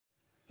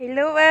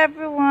Hello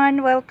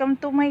everyone, welcome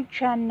to my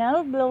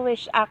channel,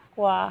 Bluish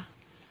Aqua.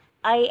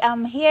 I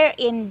am here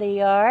in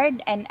the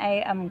yard and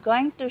I am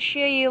going to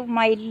show you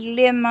my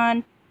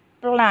lemon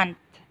plant.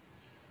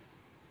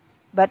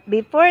 But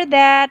before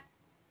that,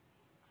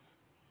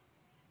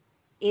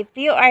 if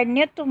you are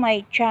new to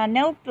my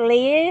channel,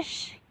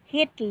 please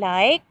hit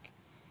like,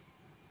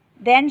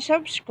 then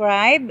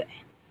subscribe,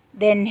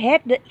 then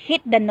hit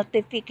the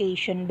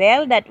notification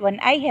bell that when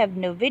I have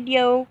new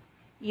video,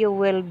 you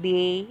will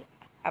be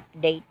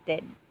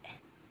updated.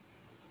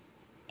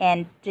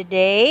 And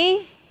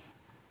today,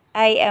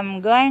 I am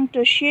going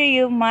to show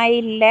you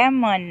my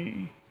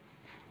lemon.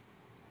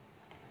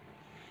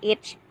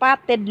 It's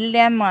potted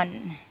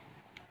lemon.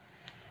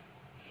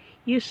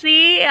 You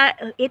see,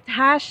 it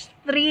has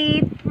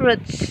three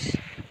fruits.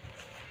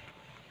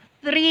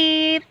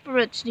 Three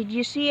fruits. Did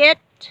you see it?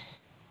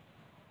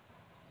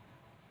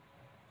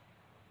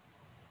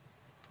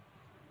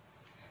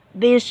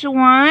 This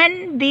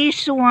one,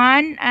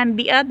 and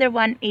the other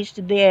one is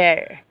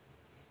there.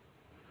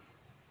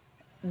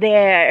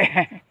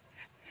 There.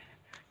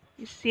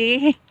 You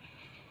see?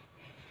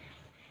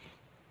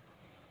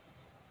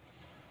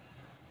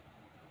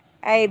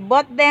 I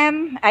bought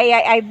them.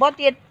 I bought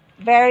it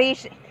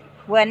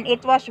when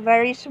it was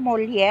very small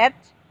yet.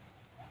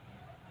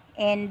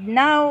 And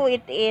now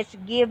it is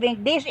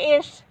giving, this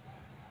is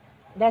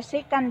the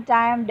second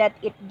time that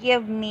it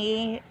gave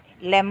me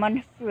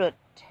lemon fruit.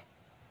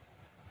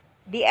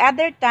 The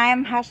other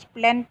time has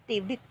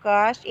plenty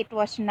because it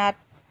was not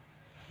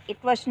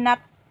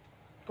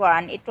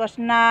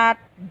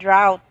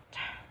drought.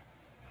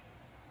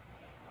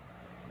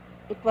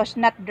 It was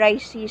not dry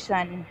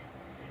season.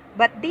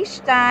 But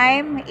this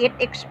time it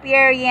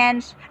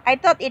experienced, I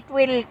thought it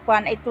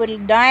will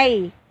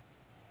die.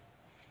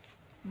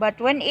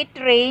 But when it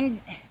rained,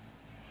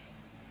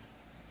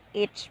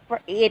 it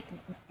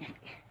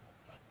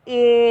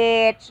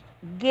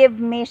gave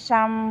me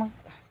some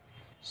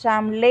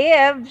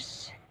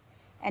leaves,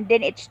 and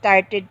then it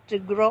started to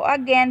grow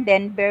again,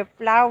 then bear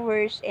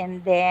flowers,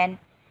 and then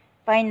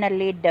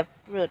finally the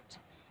fruit.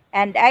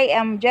 And I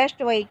am just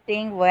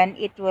waiting when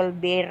it will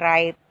be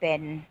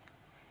ripen.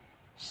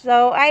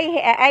 So I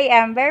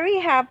am very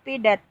happy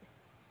that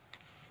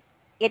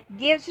it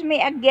gives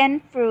me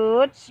again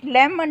fruits,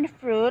 lemon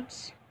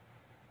fruits.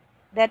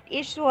 That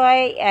is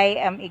why I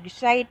am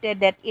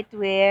excited that it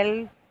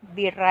will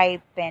be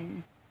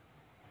ripen.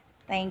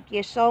 Thank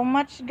you so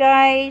much,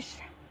 guys,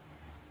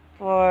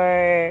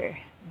 for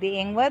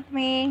being with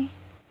me.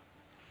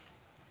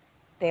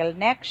 Till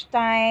next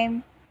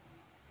time.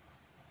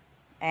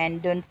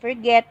 And don't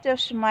forget to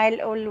smile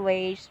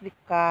always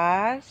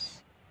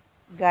because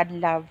God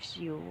loves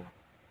you.